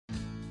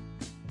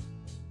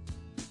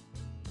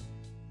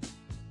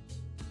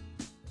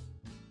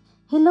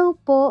Hello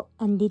po!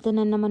 Andito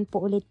na naman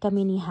po ulit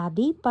kami ni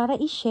Habi para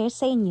i-share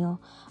sa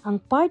inyo ang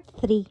part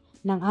 3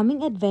 ng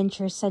aming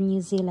adventure sa New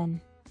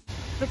Zealand.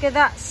 Look at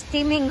that,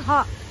 steaming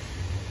hot!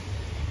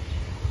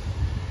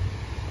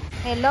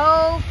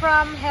 Hello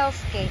from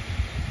Hell's Gate.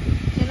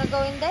 You wanna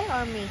go in there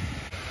or me?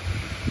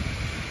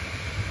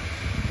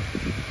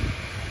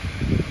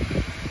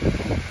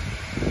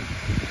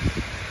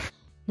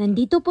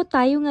 Nandito po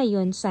tayo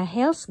ngayon sa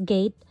Hell's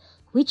Gate,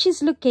 which is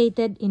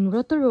located in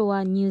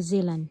Rotorua, New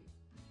Zealand.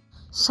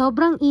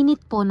 Sobrang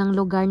init po ng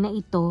lugar na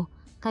ito,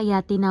 kaya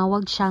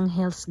tinawag siyang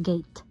Hell's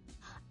Gate.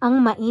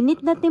 Ang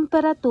mainit na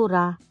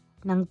temperatura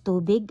ng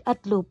tubig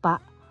at lupa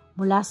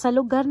mula sa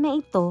lugar na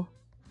ito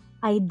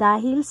ay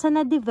dahil sa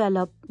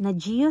na-develop na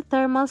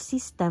geothermal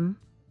system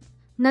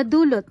na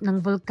dulot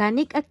ng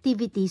volcanic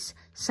activities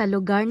sa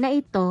lugar na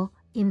ito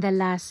in the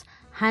last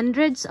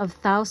hundreds of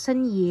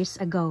thousand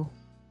years ago.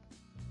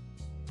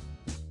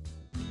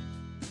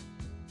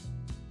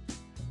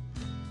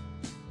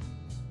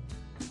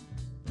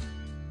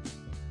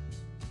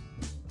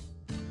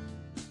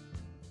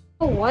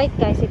 So white,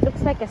 guys, it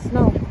looks like a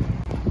snow.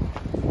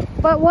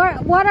 But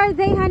what are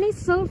they, honey?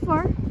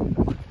 Sulfur?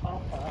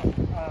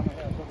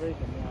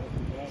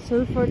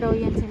 Sulfur daw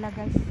yan sila,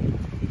 guys.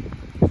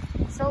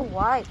 So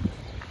white.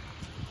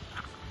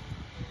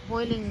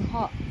 Boiling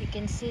hot. You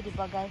can see,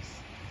 diba,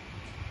 guys?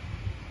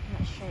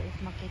 I'm not sure if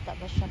makita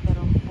ba siya,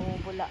 pero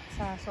bumubula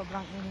sa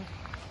sobrang init.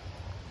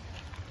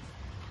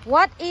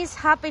 What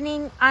is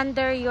happening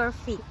under your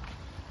feet?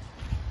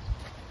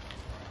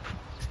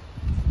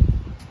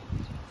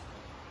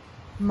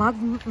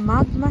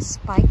 Magma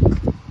spike.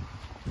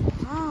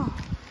 Wow.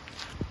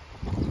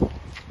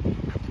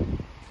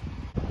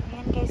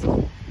 Ayan, guys,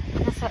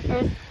 nasa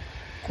earth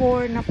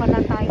core na pala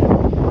tayo.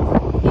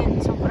 Ayan,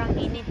 sobrang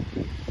init.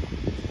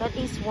 That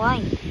is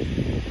why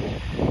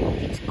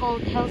it's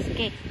called Hell's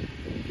Gate,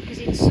 because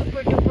it's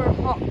super duper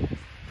hot,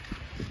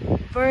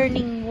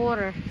 burning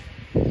water.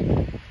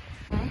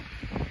 Okay?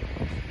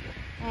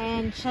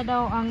 And siya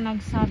daw ang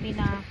nagsabi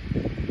na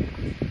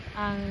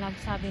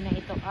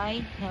ito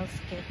ay Hell's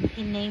Gate.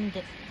 He named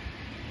it.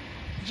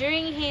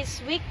 During his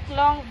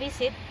week-long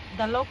visit,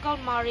 the local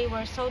Maori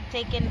were so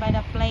taken by the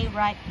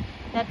playwright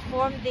that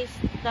from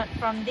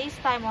this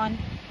time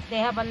on, they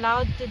have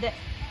allowed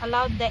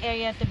the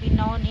area to be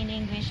known in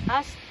English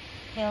as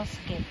Hell's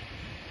Gate.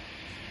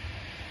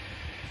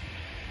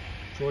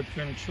 George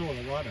Bernard Shaw,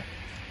 the writer.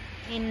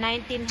 In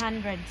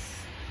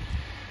 1900s.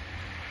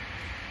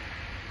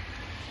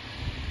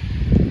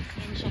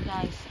 Yan siya,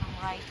 guys, ang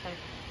writer.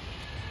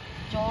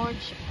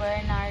 George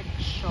Bernard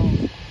Shaw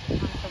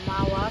ang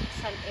tumawag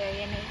sa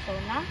area na ito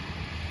na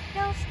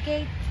Hell's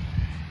Gate.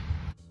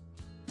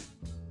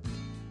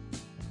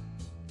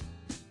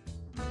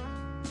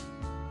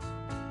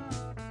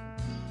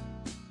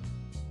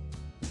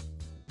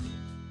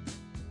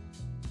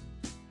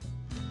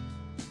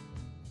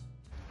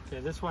 Okay,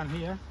 this one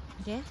here.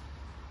 Yeah.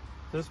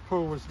 This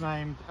pool was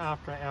named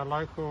after our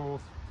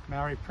local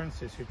Maori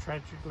princess who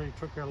tragically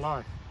took her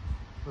life,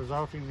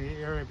 resulting in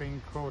the area being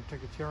called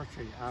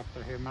Tikatirachi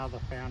after her mother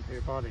found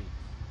her body.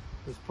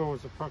 This pool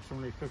is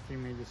approximately 50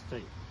 meters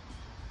deep.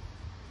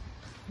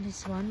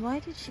 This one, why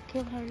did she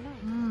kill her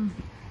life?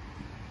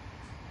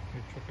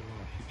 She took her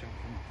life, she jumped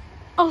in it.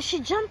 Oh,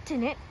 she jumped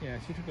in it? Yeah,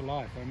 she took her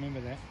life, I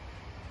remember that.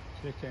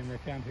 She looked there and they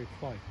found her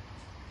cloak.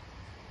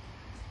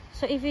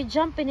 So if you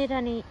jump in it,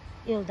 honey,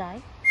 you'll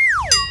die?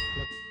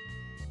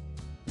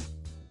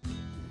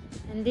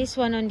 And this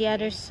one on the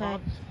other side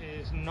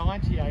is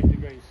 98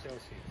 degrees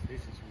Celsius.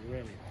 This is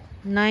really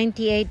hot.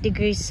 98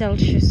 degrees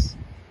Celsius.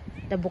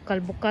 The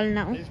bukal-bukal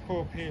na. This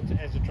pool appears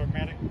as a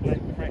dramatic black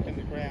crack in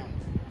the ground.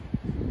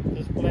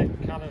 This black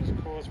colour is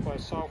caused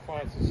by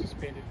sulfides and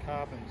suspended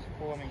carbons,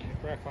 forming a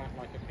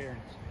graphite-like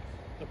appearance.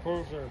 The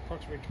pools are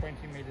approximately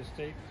 20 meters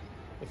deep,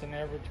 with an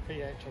average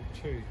pH of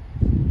 2.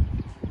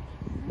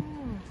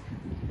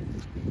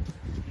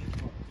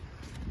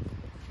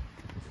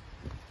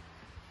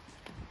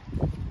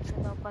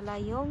 Ito pala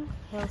yung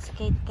Hell's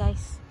Gate,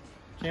 guys.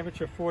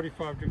 Temperature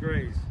 45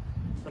 degrees.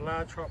 The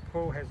large hot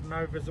pool has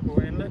no visible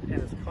inlet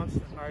and is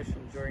constant motion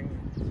during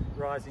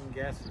rising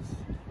gases.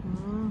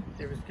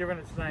 It was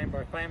given its name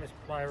by famous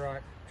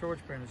playwright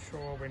George Bernard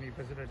Shaw when he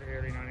visited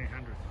early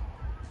 1900s.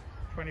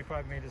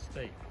 25 meters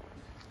deep.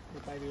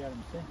 The baby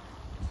Adam, see?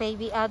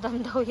 Baby Adam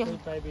daw yan.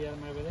 See baby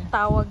Adam over there?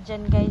 Tawag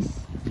dyan, guys.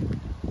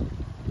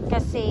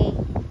 Kasi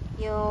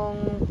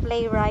yung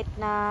playwright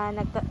na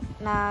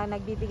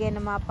nagbibigay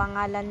ng mga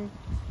pangalan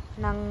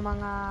ng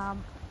mga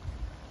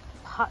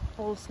hot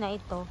pools na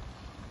ito,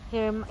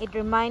 it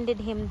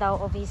reminded him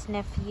daw of his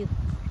nephew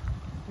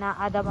na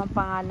Adam ang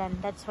pangalan.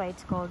 That's why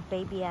it's called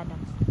Baby Adam.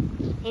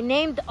 He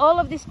named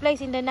all of this place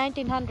in the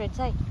 1900s.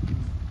 Ay,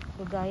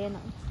 lugaya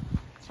na.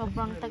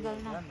 Sobrang tagal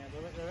na.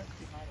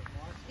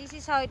 This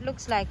is how it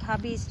looks like.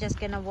 Hubby is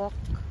just gonna walk.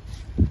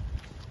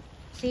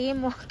 See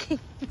him walking.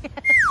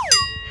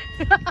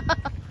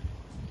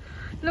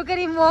 Look at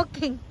him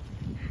walking.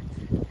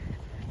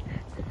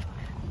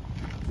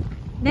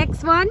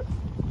 Next one.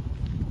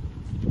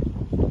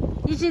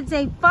 You should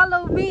say,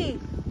 follow me.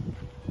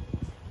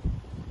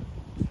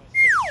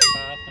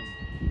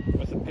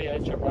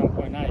 pH at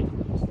 1.8.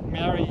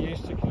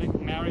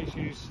 Maoris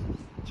used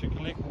to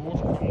collect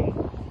water from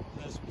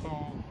this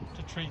pool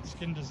to treat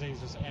skin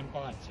diseases and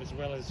bites, as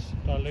well as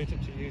dilute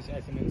it to use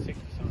as an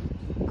insecticide.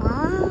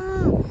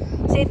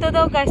 So ito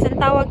daw guys,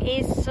 ang tawag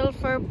is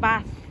sulfur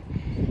bath.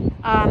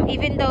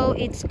 Even though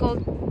it's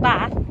called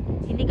bath,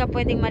 hindi ka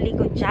pwedeng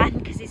maligo dyan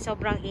kasi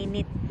sobrang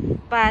init.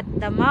 But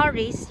the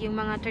Maoris, yung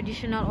mga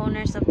traditional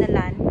owners of the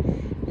land,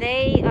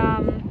 they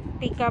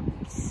pick up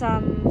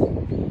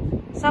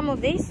some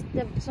of this,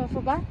 the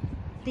sulfur bath,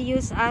 to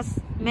use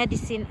as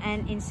medicine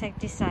and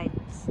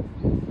insecticides,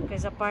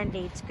 because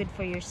apparently it's good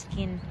for your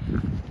skin,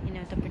 you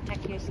know, to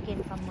protect your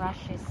skin from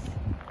rashes.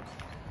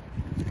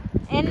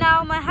 And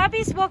now my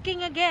hubby is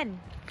walking again.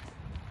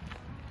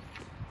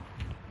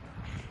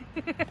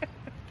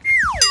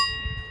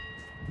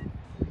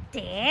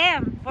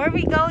 Damn, where are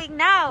we going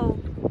now?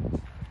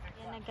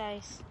 Yan na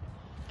guys,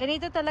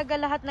 ganito talaga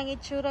lahat ng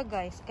itsura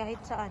guys,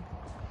 kahit saan.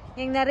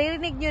 Yung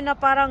naririnig nyo na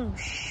parang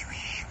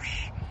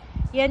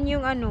yan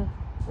yung ano,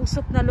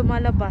 usok na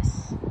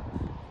lumalabas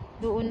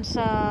doon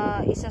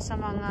sa isa sa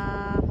mga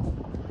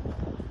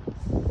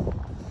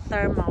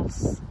thermal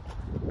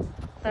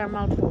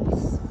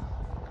pools.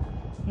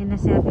 Yan na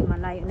sabi,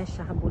 malayo na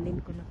siya, habulin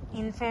ko na.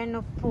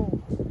 Inferno pool,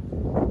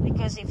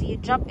 because if you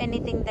drop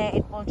anything there,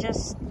 it will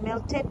just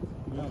melt it.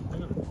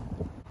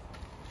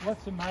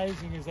 What's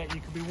amazing is that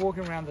you could be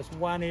walking around this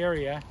one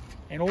area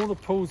and all the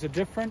pools are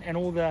different and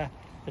all the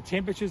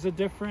temperatures are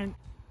different,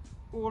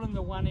 all in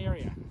the one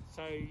area.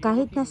 So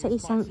kahit nasa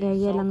isang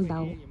area lang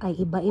daw,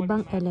 ay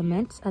iba-ibang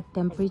elements at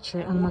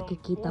temperature ang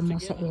makikita mo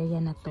sa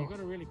area na to. So you've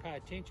got to really pay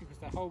attention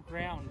because the whole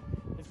ground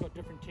has got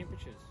different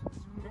temperatures.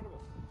 It's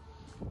incredible.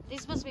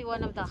 This must be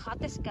one of the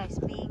hottest guys,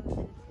 being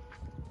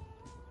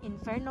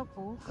Inferno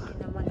pool.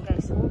 Yan naman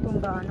guys, kung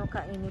gaano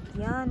kainit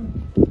yan.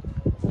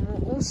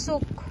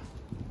 Umuusok.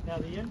 Now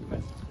the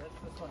infant, that's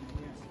this one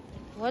here.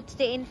 What's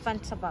the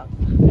infants about?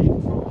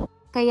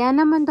 Kaya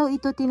naman daw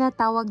ito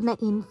tinatawag na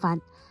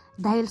infant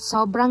dahil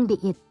sobrang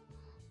liit.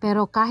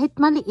 Pero kahit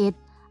maliit,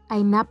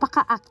 ay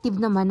napaka-active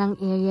naman ang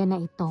area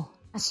na ito.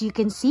 As you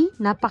can see,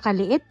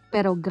 napakaliit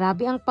pero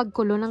grabe ang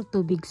pagkulo ng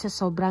tubig sa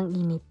sobrang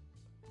init.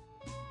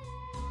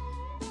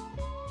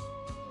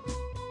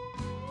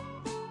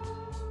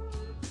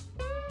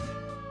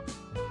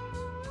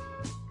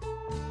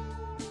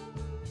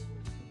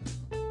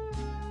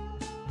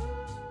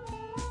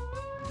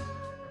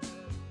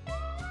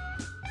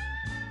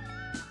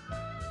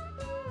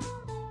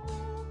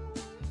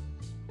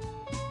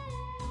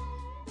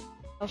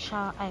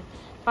 Siya ay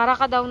para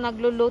ka daw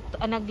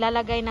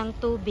naglalagay ng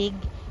tubig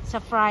sa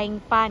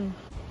frying pan.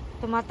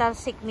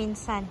 Tumatalsik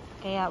minsan.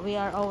 Kaya we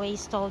are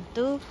always told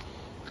to,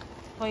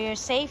 for your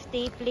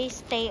safety,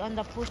 please stay on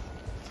the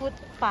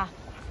footpath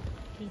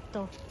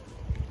dito.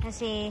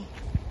 Kasi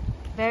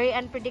very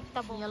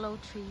unpredictable yellow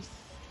trees.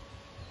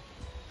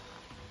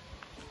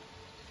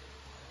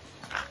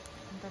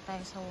 Punta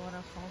tayo sa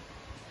waterfall.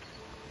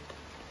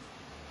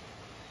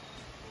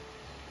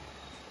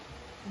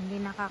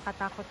 Hindi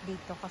nakakatakot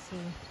dito kasi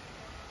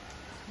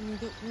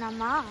hindi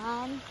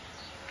naman,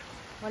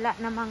 wala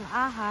namang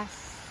ahas.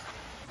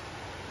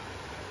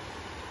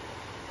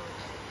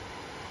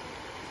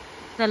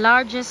 The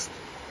largest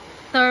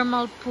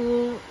thermal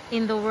pool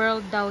in the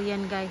world daw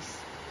yan guys.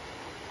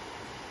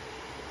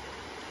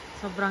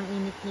 Sobrang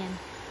init niyan.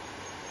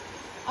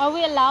 Are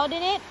we allowed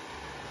in it?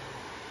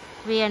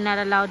 We are not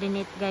allowed in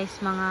it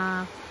guys.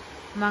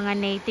 Mga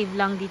native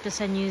lang dito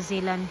sa New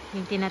Zealand,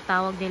 yung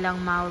tinatawag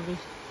nilang Maori.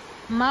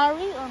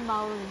 Maori or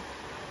Maori?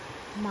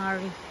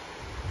 Maori.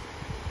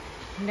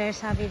 And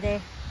there's Javi there.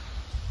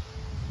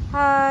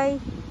 Hi.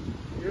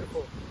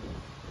 Beautiful.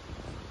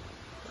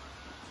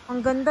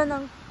 Ang ganda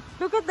ng...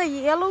 Look at the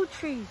yellow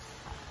trees.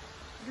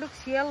 It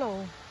looks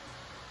yellow.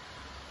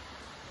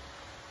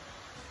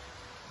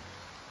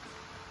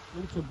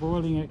 Due to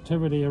boiling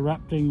activity,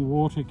 erupting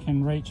water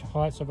can reach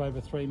heights of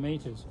over 3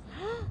 meters.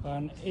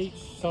 On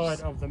each side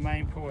of the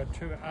main pool are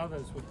 2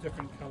 others with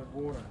different colored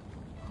water.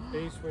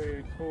 These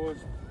were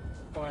caused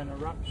by an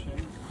eruption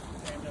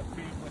and are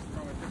fed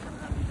from a different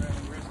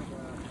underground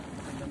reservoir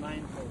in the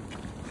main pool.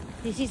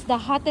 This is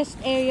the hottest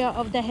area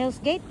of the Hell's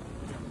Gate,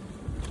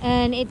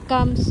 and it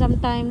comes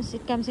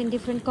in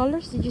different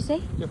colors. Did you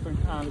say? Different.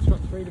 It's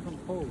got 3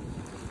 different pools.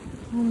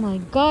 Oh my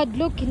God!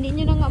 Look, hindi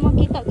nyo na nga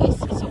makita guys.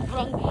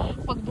 Sobrang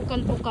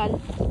pagbukal-bukal,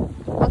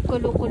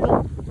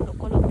 pagkulo-kulo.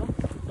 Kulo-kulo ba?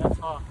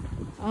 That's hot.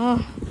 Ah.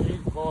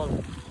 Deep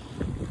violet.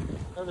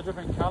 They're the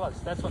different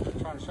colors. That's what they're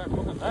trying to show.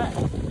 Look at that.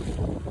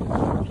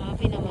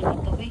 Grabe naman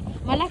ito eh.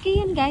 Malaki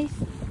yan guys.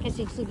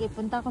 Kasi sige,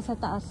 punta ko sa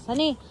taas.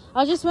 Honey,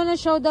 I just wanna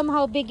show them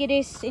how big it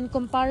is in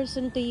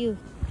comparison to you.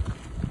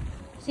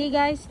 See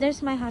guys, there's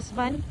my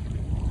husband.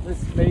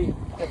 This is me.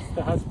 That's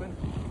the husband.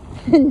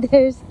 And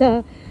there's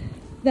the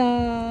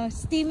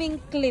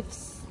steaming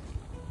cliffs.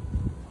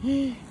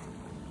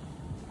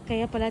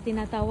 Kaya pala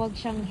tinatawag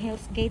siyang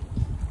Hell's Gate.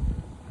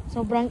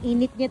 Sobrang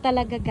init niya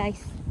talaga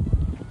guys.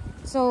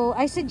 So,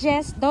 I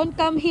suggest don't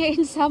come here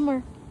in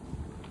summer.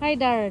 Hi,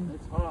 Darren.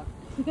 It's hot.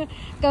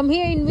 Come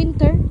here in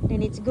winter,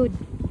 then it's good.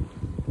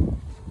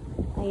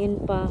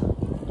 Ayun pa.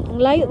 Ang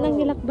layo ng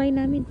nilakbay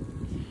namin.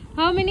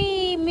 How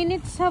many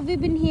minutes have we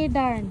been here,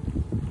 Darren?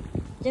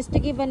 Just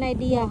to give an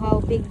idea how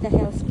big the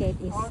Hell's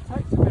Gate is. Oh, it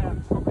takes about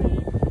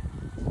probably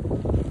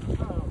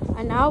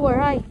an hour,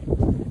 right?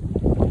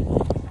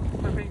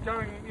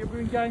 You've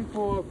been going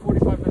for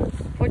 45 minutes.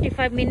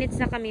 45 minutes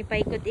na kami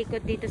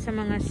paikot-ikot dito sa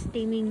mga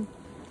steaming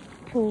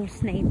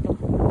pools na ito.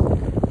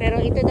 Pero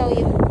ito daw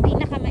yung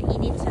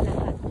pinakamainit sa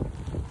lahat.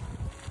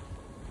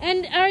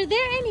 And are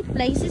there any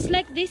places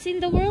like this in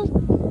the world?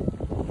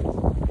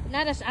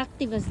 Not as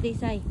active as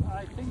this, I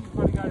think you've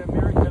got to go to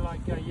America,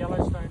 like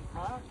Yellowstone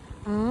Park.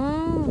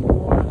 Oh.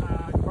 Or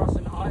across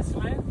in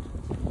Iceland.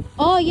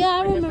 Oh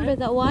yeah, I remember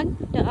that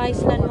one. The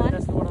Iceland one.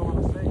 That's the one I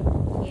want to see.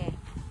 Yeah.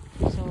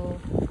 So,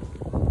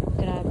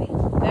 grabe.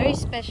 Very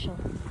special.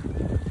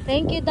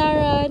 Thank you,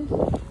 Darren.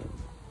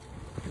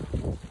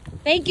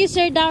 Thank you,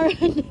 Sir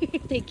Darren.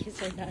 Thank you,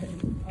 Sir Darren.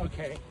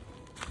 Okay.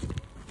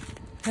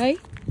 Hi?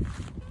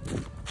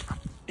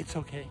 It's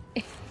okay.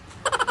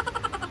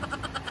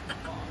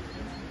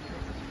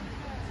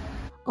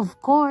 Of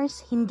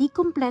course, hindi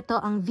kumpleto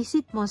ang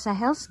visit mo sa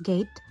Hell's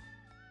Gate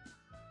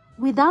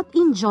without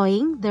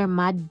enjoying their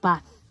mud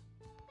bath.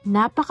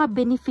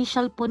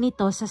 Napaka-beneficial po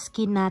nito sa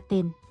skin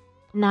natin.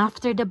 And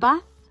after the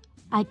bath,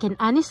 I can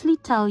honestly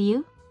tell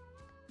you,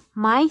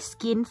 my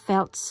skin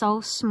felt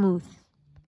so smooth.